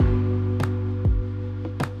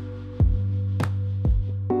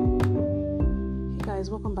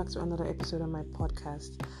welcome back to another episode on my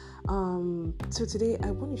podcast. So today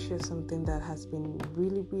I want to share something that has been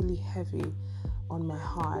really, really heavy on my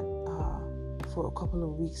heart for a couple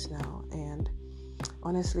of weeks now. And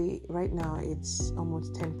honestly, right now it's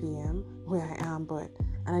almost 10 p.m. where I am,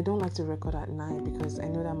 and I don't like to record at night because I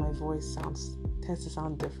know that my voice tends to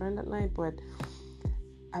sound different at night, but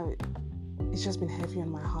it's just been heavy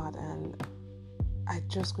on my heart, and I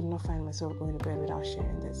just could not find myself going to bed without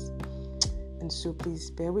sharing this. And so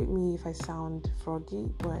please bear with me if I sound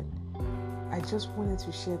froggy, but I just wanted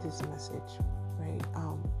to share this message, right?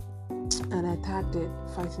 And I tagged it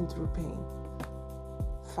fighting through pain.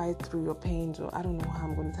 Fight through your pains, or I don't know how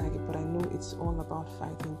I'm going to tag it, but I know it's all about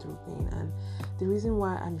fighting through pain. And the reason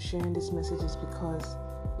why I'm sharing this message is because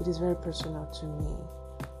it is very personal to me.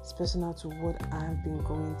 It's personal to what I've been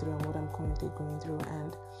going through and what I'm currently going through.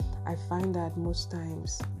 And I find that most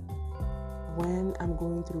times when I'm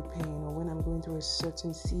going through pain or when I'm going through a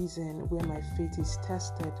certain season where my faith is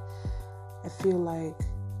tested, I feel like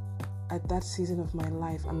at that season of my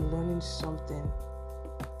life, I'm learning something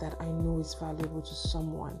that I know is valuable to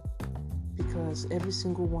someone, because every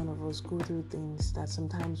single one of us go through things that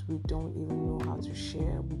sometimes we don't even know how to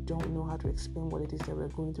share. We don't know how to explain what it is that we're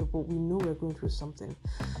going through, but we know we're going through something.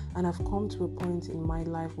 And I've come to a point in my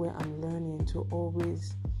life where I'm learning to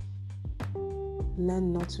always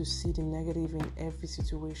learn not to see the negative in every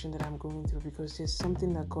situation that I'm going through, because there's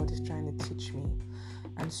something that God is trying to teach me.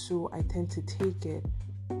 And so I tend to take it,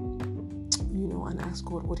 and ask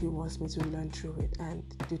God what He wants me to learn through it. And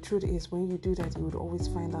the truth is, when you do that, you would always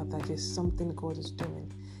find out that there's something God is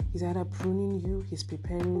doing. He's either pruning you, He's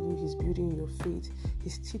preparing you, He's building your faith,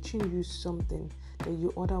 He's teaching you something that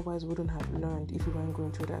you otherwise wouldn't have learned if you weren't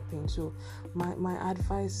going through that pain. So my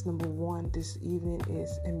advice, number one, this evening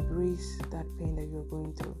is embrace that pain that you're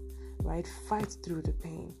going through, right? Fight through the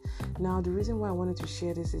pain. Now, the reason why I wanted to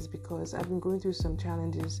share this is because I've been going through some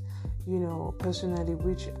challenges, personally,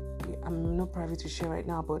 which I'm not private to share right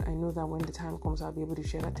now, but I know that when the time comes, I'll be able to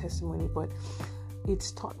share that testimony. But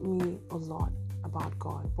it's taught me a lot about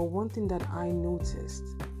God. But one thing that I noticed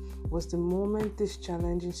was the moment this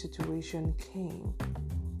challenging situation came,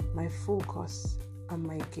 my focus and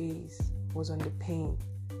my gaze was on the pain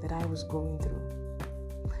that I was going through.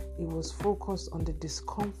 It was focused on the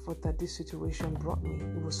discomfort that this situation brought me.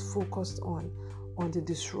 It was focused on the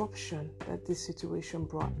disruption that this situation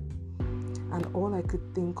brought. And all I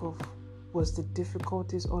could think of was the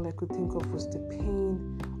difficulties. All I could think of was the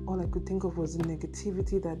pain. All I could think of was the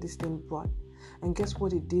negativity that this thing brought. And guess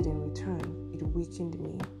what it did in return? It weakened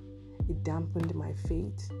me. It dampened my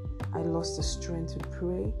faith. I lost the strength to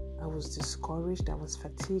pray. I was discouraged. I was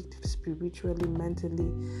fatigued spiritually,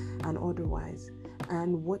 mentally, and otherwise.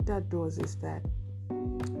 And what that does is that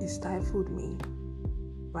it stifled me,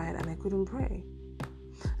 right? And I couldn't pray.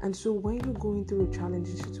 And so when you're going through a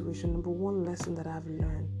challenging situation, number one lesson that I've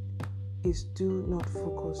learned is do not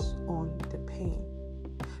focus on the pain.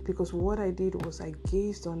 Because what I did was I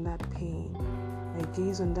gazed on that pain. I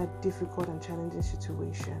gazed on that difficult and challenging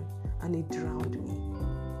situation, and it drowned me.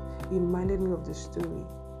 It reminded me of the story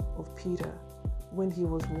of Peter when he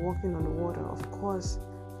was walking on the water. Of course,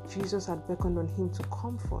 Jesus had beckoned on him to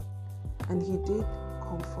comfort, and he did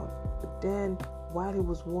comfort. But then, while he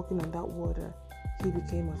was walking on that water, he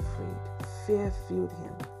became afraid. Fear filled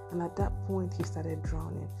him. And at that point, he started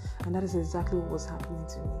drowning. And that is exactly what was happening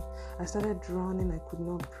to me. I started drowning. I could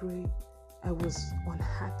not pray. I was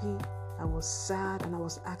unhappy. I was sad. And I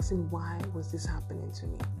was asking, why was this happening to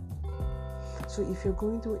me? So if you're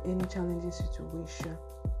going through any challenging situation,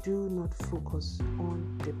 do not focus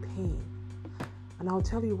on the pain. And I'll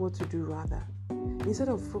tell you what to do rather. Instead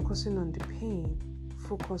of focusing on the pain,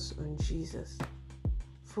 focus on Jesus.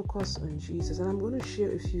 Focus on Jesus. And I'm going to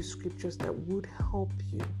share a few scriptures that would help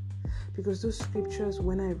you, because those scriptures,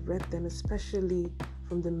 when I read them, especially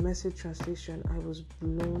from the Message translation, I was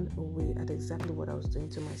blown away at exactly what I was doing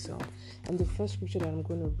to myself. And the first scripture that I'm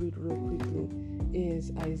going to read real quickly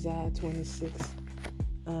is Isaiah 26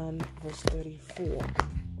 and verse 34.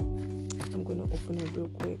 I'm going to open it real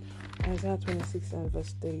quick. Isaiah 26 and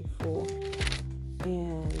verse 34.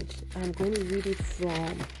 And I'm going to read it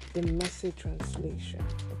from the Message translation,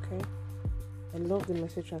 okay? I love the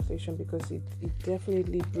Message translation because it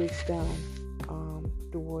definitely breaks down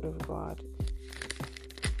the Word of God.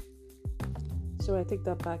 So I take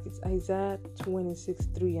that back. It's Isaiah 26,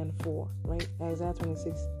 3 and 4, right? Isaiah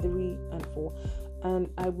 26, 3 and 4. And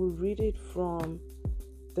I will read it from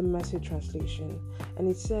the Message translation. And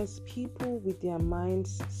it says, people with their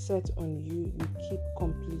minds set on you, you keep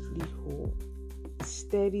completely whole,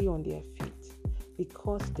 steady on their feet,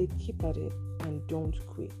 because they keep at it and don't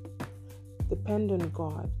quit. Depend on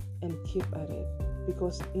God and keep at it,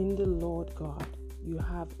 because in the Lord God, you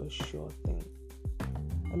have a sure thing.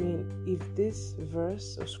 I mean, if this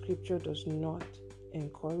verse of scripture does not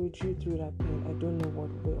encourage you through that pain, I don't know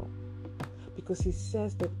what will. Because he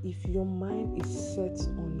says that if your mind is set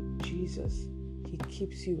on Jesus, he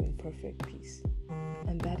keeps you in perfect peace.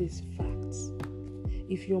 And that is facts.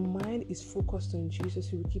 If your mind is focused on Jesus,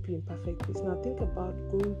 he will keep you in perfect peace. Now think about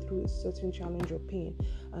going through a certain challenge or pain,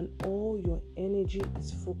 and all your energy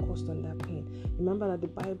is focused on that pain. Remember that the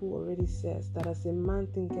Bible already says that as a man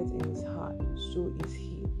thinketh in his heart, so is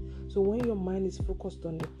he. So when your mind is focused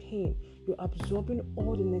on the pain, you're absorbing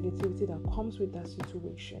all the negativity that comes with that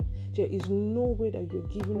situation. There is no way that you're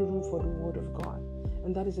giving room for the word of God.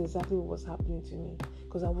 And that is exactly what was happening to me.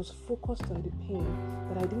 Because I was focused on the pain,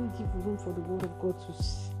 that I didn't give room for the word of God to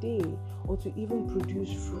stay or to even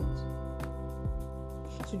produce fruit.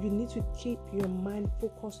 So you need to keep your mind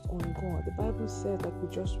focused on God. The Bible says, like we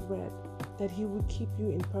just read, that he will keep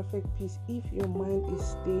you in perfect peace if your mind is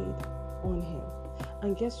stayed on him.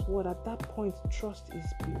 And guess what? At that point, trust is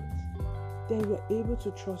built. Then you're able to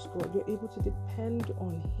trust God. You're able to depend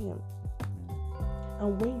on him.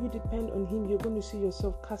 And when you depend on him, you're going to see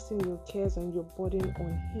yourself casting your cares and your burden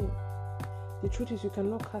on him. The truth is, you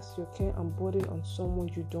cannot cast your care and burden on someone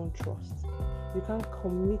you don't trust. You can't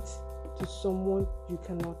commit to someone you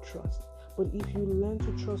cannot trust. But if you learn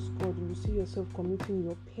to trust God, you will see yourself committing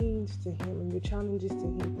your pains to him and your challenges to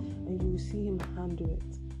him, and you will see him handle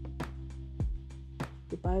it.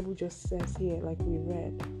 The Bible just says here, like we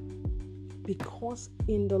read, because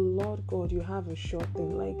in the Lord God you have a sure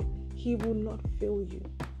thing. Like, he will not fail you.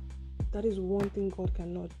 That is one thing God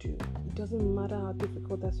cannot do. It doesn't matter how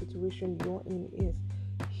difficult that situation you're in is.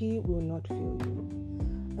 He will not fail you.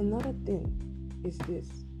 Another thing is this.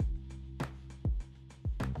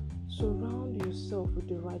 Surround yourself with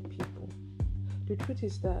the right people. The truth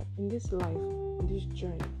is that in this life, in this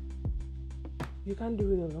journey, you can't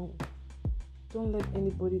do it alone. Don't let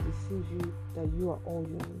anybody deceive you that you are all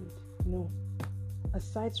you need. No.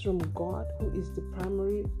 Aside from God, who is the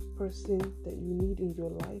primary person that you need in your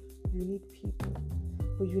life, you need people.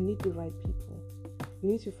 But you need the right people.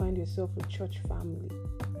 You need to find yourself a church family.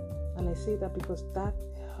 And I say that because that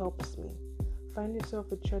helps me. Find yourself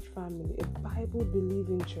a church family, a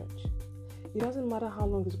Bible-believing church. It doesn't matter how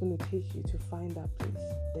long it's going to take you to find that place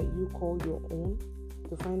that you call your own,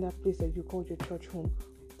 to find that place that you call your church home.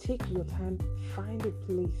 Take your time, find a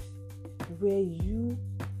place where you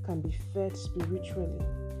can be fed spiritually,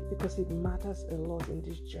 because it matters a lot in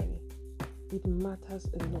this journey. It matters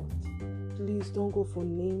a lot. Please don't go for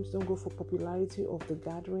names, don't go for popularity of the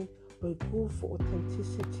gathering, but go for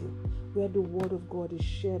authenticity, where the word of God is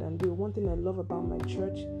shared. And the one thing I love about my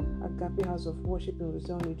church, Agape House of Worship in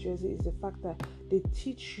Roselle, New Jersey, is the fact that they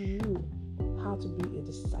teach you how to be a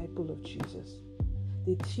disciple of Jesus.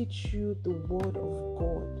 They teach you the word of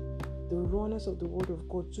God, the rawness of the word of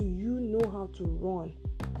God, so you know how to run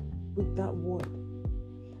with that word.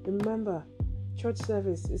 Remember, church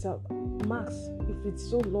service is at max, if it's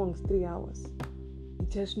so long, 3 hours.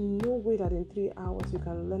 There's no way that in 3 hours you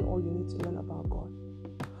can learn all you need to learn about God.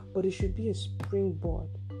 But it should be a springboard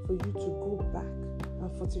for you to go back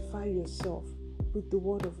and fortify yourself with the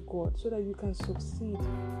word of God, so that you can succeed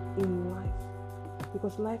in life.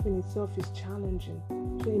 Because life in itself is challenging.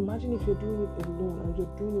 So imagine if you're doing it alone and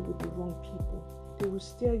you're doing it with the wrong people. They will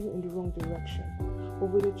steer you in the wrong direction. But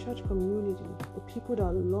with a church community, the people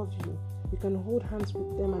that love you, you can hold hands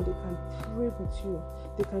with them and they can pray with you.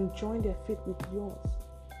 They can join their faith with yours.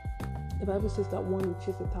 The Bible says that one will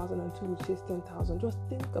chase 1,000 and two will chase 10,000. Just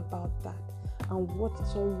think about that and what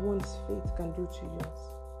someone's faith can do to yours.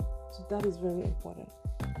 So that is very important.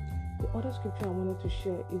 The other scripture I wanted to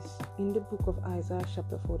share is in the book of Isaiah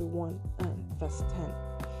chapter 41 and verse 10.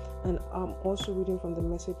 And I'm also reading from the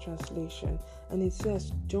Message translation. And it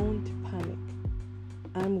says, "Don't panic.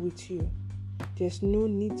 I'm with you. There's no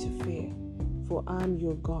need to fear, for I'm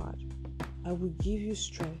your God. I will give you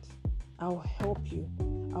strength. I'll help you.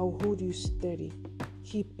 I'll hold you steady.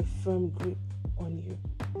 Keep a firm grip on you."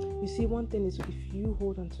 You see, one thing is, if you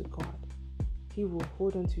hold on to God, He will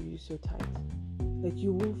hold on to you so tight. Like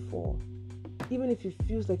you won't fall. Even if it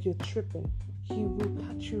feels like you're tripping, He will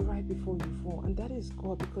catch you right before you fall. And that is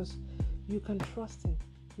God, because you can trust Him.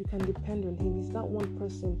 You can depend on Him. He's that one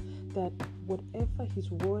person that whatever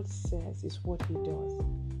His word says is what He does.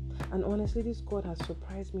 And honestly, this God has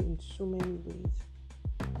surprised me in so many ways.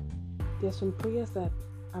 There are some prayers that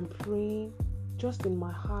I'm praying just in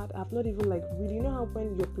my heart. I've not even really, you know how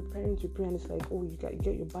when you're preparing to pray and it's like, oh, you get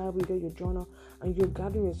your Bible, you get your journal, and you're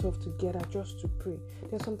gathering yourself together just to pray.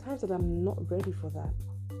 There's some times that I'm not ready for that.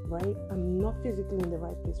 right? I'm not physically in the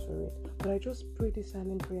right place for it, but I just pray these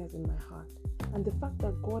silent prayers in my heart. And the fact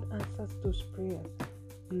that God answers those prayers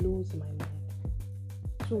blows my mind.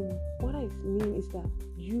 So what I mean is that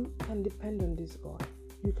you can depend on this God.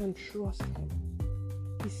 You can trust Him.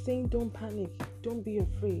 He's saying don't panic, don't be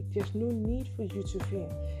afraid. There's no need for you to fear.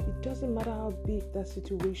 It doesn't matter how big that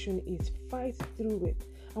situation is. Fight through it.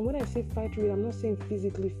 And when I say fight through it, I'm not saying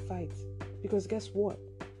physically fight. Because guess what?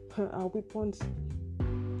 Our weapons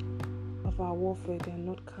of our warfare, they are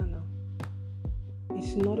not carnal.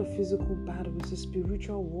 It's not a physical battle. It's a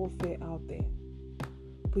spiritual warfare out there.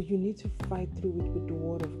 But you need to fight through it with the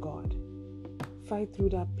Word of God. Fight through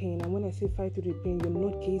that pain. And when I say fight through the pain, you're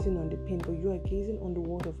not gazing on the pain, but you are gazing on the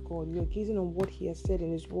Word of God. You are gazing on what He has said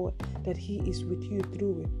in His Word, that He is with you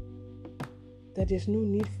through it. That there's no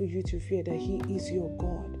need for you to fear, that He is your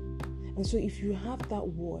God. And so if you have that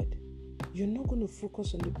Word, you're not going to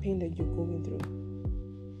focus on the pain that you're going through.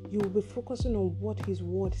 You will be focusing on what His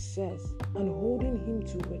Word says and holding Him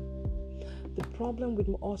to it. The problem with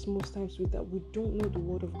us most times is that we don't know the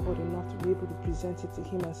Word of God enough to be able to present it to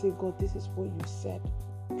Him and say, God, this is what you said.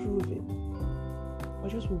 Prove it. We're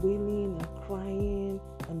just wailing and crying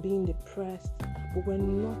and being depressed, but we're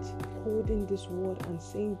not holding this Word and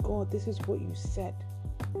saying, God, this is what you said.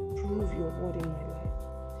 Prove your Word in my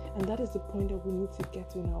life. And that is the point that we need to get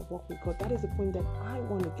to in our walk with God. That is the point that I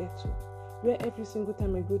want to get to. Where every single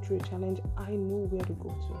time I go through a challenge, I know where to go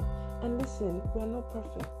to. And listen, we are not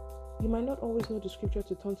perfect. You might not always know the scripture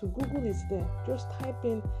to turn to. Google is there. Just type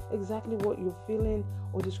in exactly what you're feeling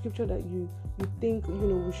or the scripture that you think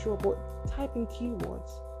will show up. But type in keywords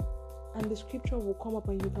and the scripture will come up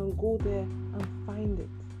and you can go there and find it.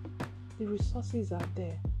 The resources are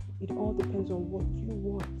there. It all depends on what you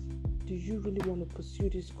want. Do you really want to pursue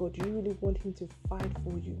this God? Do you really want Him to fight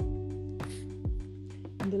for you?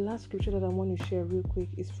 And the last scripture that I want to share real quick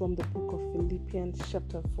is from the book of Philippians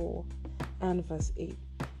chapter 4 and verse 8.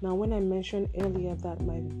 Now, when I mentioned earlier that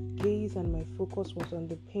my gaze and my focus was on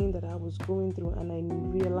the pain that I was going through, and I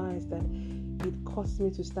realized that it caused me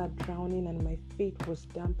to start drowning and my faith was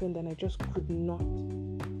dampened and I just could not,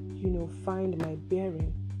 find my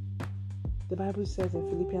bearing. The Bible says in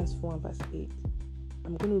Philippians 4 and verse 8,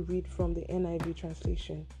 I'm going to read from the NIV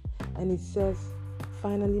translation, and it says,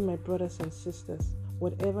 finally, my brothers and sisters,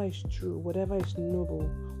 whatever is true, whatever is noble,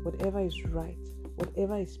 whatever is right,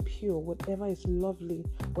 whatever is pure, whatever is lovely,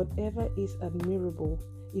 whatever is admirable,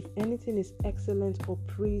 if anything is excellent or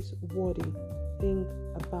praiseworthy, think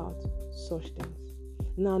about such things.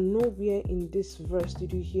 Now, nowhere in this verse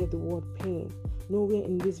did you hear the word pain. Nowhere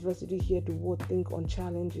in this verse did you hear the word think on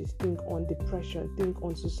challenges, think on depression, think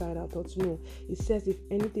on suicidal thoughts. No, it says if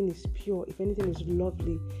anything is pure, if anything is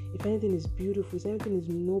lovely, if anything is beautiful, if anything is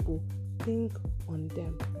noble, think on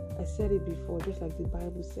them. I said it before, just like the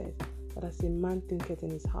Bible says, that as a man thinketh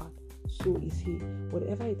in his heart, so is he.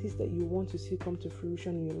 Whatever it is that you want to see come to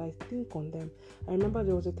fruition in your life, think on them. I remember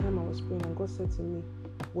there was a time I was praying and God said to me,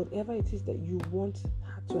 whatever it is that you want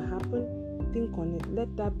to happen, think on it.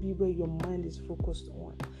 Let that be where your mind is focused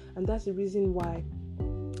on. And that's the reason why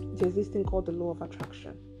there's this thing called the law of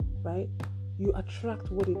attraction, right? You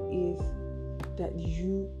attract what it is that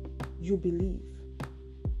you believe,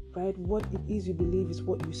 right? What it is you believe is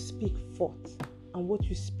what you speak forth. And what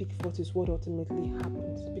you speak forth is what ultimately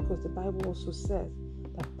happens. Because the Bible also says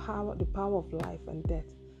that the power of life and death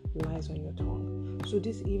lies on your tongue. So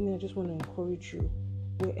this evening, I just want to encourage you,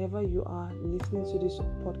 wherever you are listening to this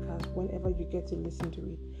podcast, whenever you get to listen to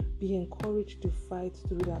it, be encouraged to fight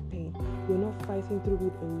through that pain. You're not fighting through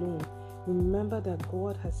it alone. Remember that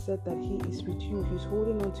God has said that He is with you. He's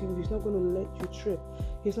holding on to you. He's not going to let you trip.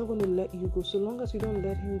 He's not going to let you go. So long as you don't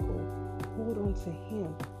let Him go, hold on to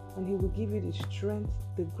Him. And He will give you the strength,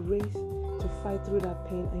 the grace to fight through that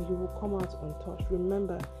pain, and you will come out untouched.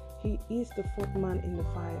 Remember, He is the fourth man in the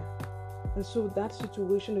fire. And so that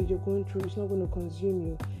situation that you're going through is not going to consume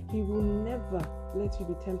you. He will never let you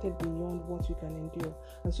be tempted beyond what you can endure.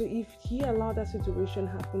 And so if He allowed that situation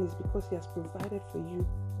happen, it's because He has provided for you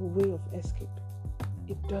a way of escape.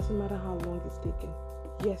 It doesn't matter how long it's taken.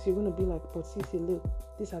 Yes, you're going to be like, but Cece, look,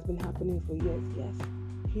 this has been happening for years. Yes,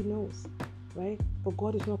 He knows. Right? But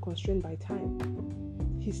God is not constrained by time.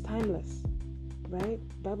 He's timeless. Right?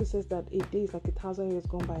 The Bible says that a day is like 1,000 years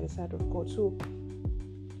gone by in the sight of God. So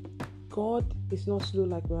God is not slow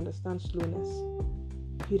like we understand slowness.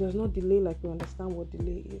 He does not delay like we understand what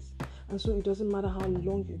delay is. And so it doesn't matter how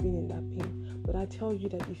long you've been in that pain. But I tell you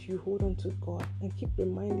that if you hold on to God and keep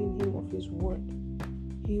reminding Him of His word,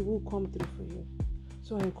 He will come through for you.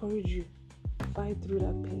 So I encourage you, fight through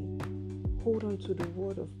that pain. Hold on to the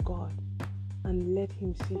word of God. and let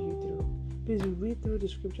Him see you through. Please read through the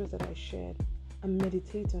scriptures that I shared and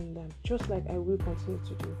meditate on them, just like I will continue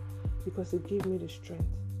to do, because it gave me the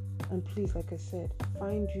strength. And please, like I said,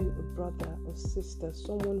 find you a brother or sister,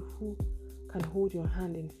 someone who can hold your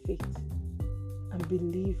hand in faith and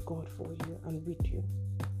believe God for you and with you.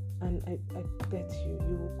 And I bet you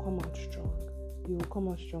will come out strong. You will come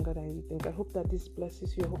out stronger than you think. I hope that this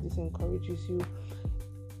blesses you. I hope this encourages you.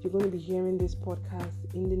 You're going to be hearing this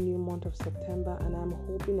podcast in the new month of September, and I'm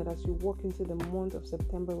hoping that as you walk into the month of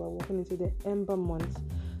September, we're walking into the Ember month,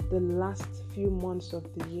 the last few months of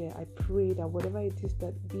the year. I pray that whatever it is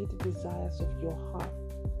that be the desires of your heart,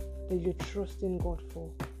 that you're trusting God for,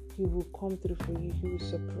 He will come through for you. He will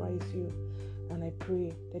surprise you, and I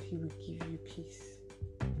pray that He will give you peace.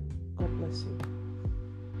 God bless you.